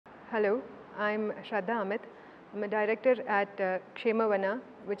Hello, I'm Shraddha Amith. I'm a director at Kshemavana,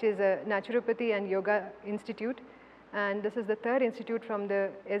 which is a Naturopathy and Yoga Institute, and this is the third institute from the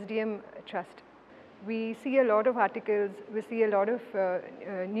SDM Trust. We see a lot of articles, we see a lot of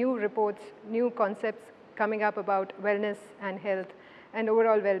new reports, new concepts coming up about wellness and health and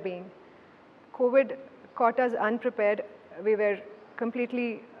overall well-being. COVID caught us unprepared. We were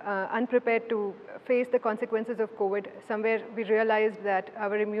completely unprepared to face the consequences of COVID. Somewhere we realized that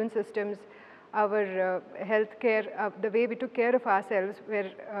our immune systems, our healthcare, the way we took care of ourselves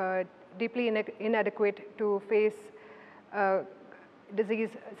were deeply inadequate to face disease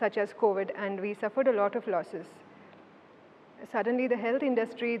such as COVID, and we suffered a lot of losses. Suddenly the health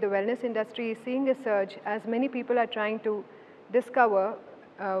industry, the wellness industry is seeing a surge as many people are trying to discover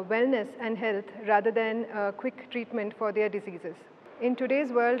wellness and health rather than quick treatment for their diseases. In today's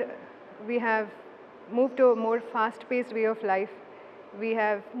world, we have moved to a more fast-paced way of life. We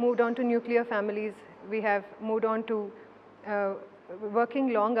have moved on to nuclear families. We have moved on to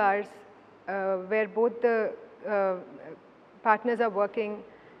working long hours where both the partners are working,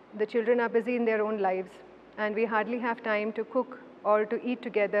 the children are busy in their own lives, and we hardly have time to cook or to eat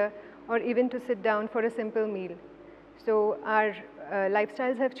together or even to sit down for a simple meal. So our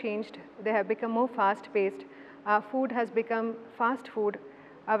lifestyles have changed. They have become more fast-paced. Our food has become fast food.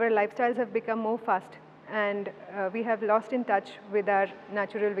 Our lifestyles have become more fast, and we have lost in touch with our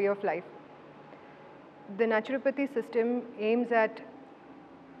natural way of life. The naturopathy system aims at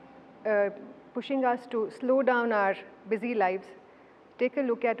pushing us to slow down our busy lives, take a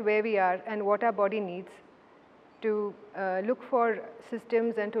look at where we are and what our body needs, to look for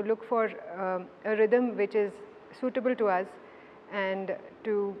systems and to look for a rhythm which is suitable to us, and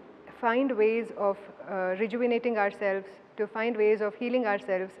to find ways of rejuvenating ourselves, to find ways of healing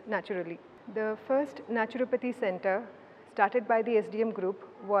ourselves naturally. The first naturopathy center started by the SDM group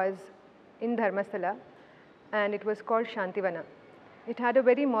was in Dharmasthala, and it was called Shantivana. It had a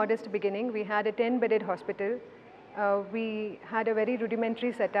very modest beginning. We had a 10-bedded hospital. We had a very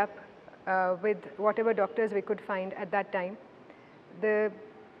rudimentary setup with whatever doctors we could find at that time. The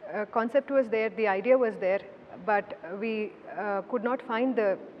concept was there, the idea was there, but we could not find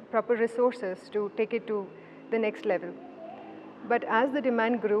the proper resources to take it to the next level. But as the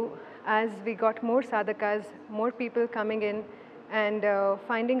demand grew, as we got more sadhakas, more people coming in and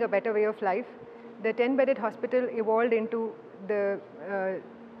finding a better way of life, the 10-bedded hospital evolved into the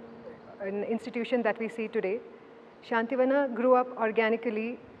an institution that we see today. Shantivana grew up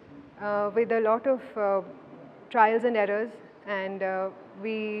organically with a lot of trials and errors, and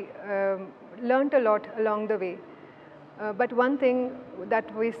we learned a lot along the way. But one thing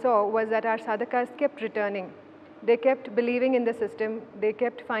that we saw was that our sadhakas kept returning. They kept believing in the system. They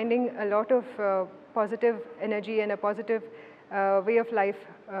kept finding a lot of positive energy and a positive way of life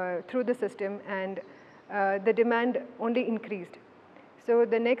through the system, and the demand only increased. So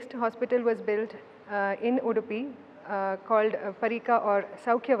the next hospital was built in Udupi called Parika or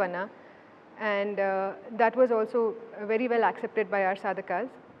Saukhyavana, and that was also very well accepted by our sadhakas.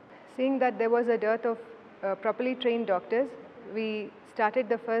 Seeing that there was a dearth of properly trained doctors, we started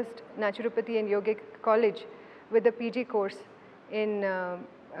the first Naturopathy and Yogic college with a PG course in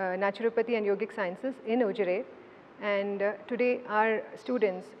Naturopathy and Yogic Sciences in Ujjain. And today our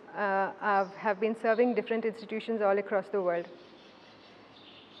students have been serving different institutions all across the world.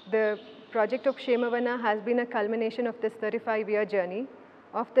 The project of Kshemavana has been a culmination of this 35-year journey,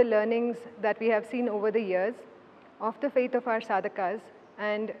 of the learnings that we have seen over the years, of the faith of our sadhakas,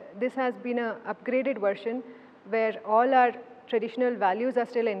 and this has been an upgraded version where all our traditional values are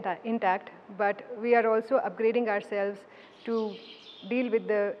still intact, but we are also upgrading ourselves to deal with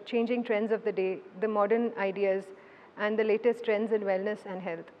the changing trends of the day, the modern ideas, and the latest trends in wellness and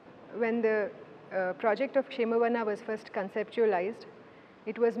health. When the project of Kshemavana was first conceptualized,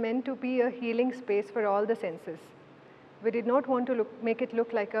 it was meant to be a healing space for all the senses. We did not want to make it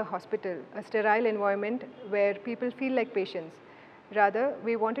look like a hospital, a sterile environment where people feel like patients. Rather,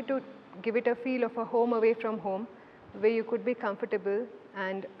 we wanted to give it a feel of a home away from home, where you could be comfortable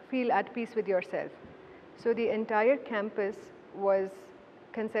and feel at peace with yourself. So the entire campus was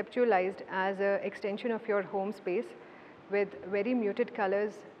conceptualized as an extension of your home space with very muted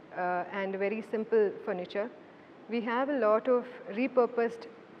colors and very simple furniture. We have a lot of repurposed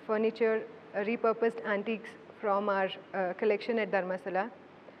furniture, repurposed antiques from our collection at Dharmasthala.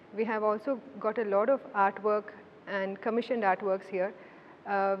 We have also got a lot of artwork and commissioned artworks here.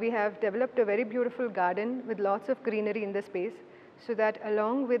 We have developed a very beautiful garden with lots of greenery in the space, so that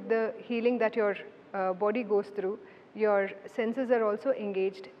along with the healing that your body goes through, your senses are also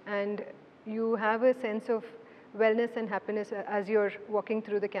engaged and you have a sense of wellness and happiness as you're walking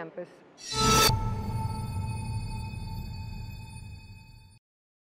through the campus.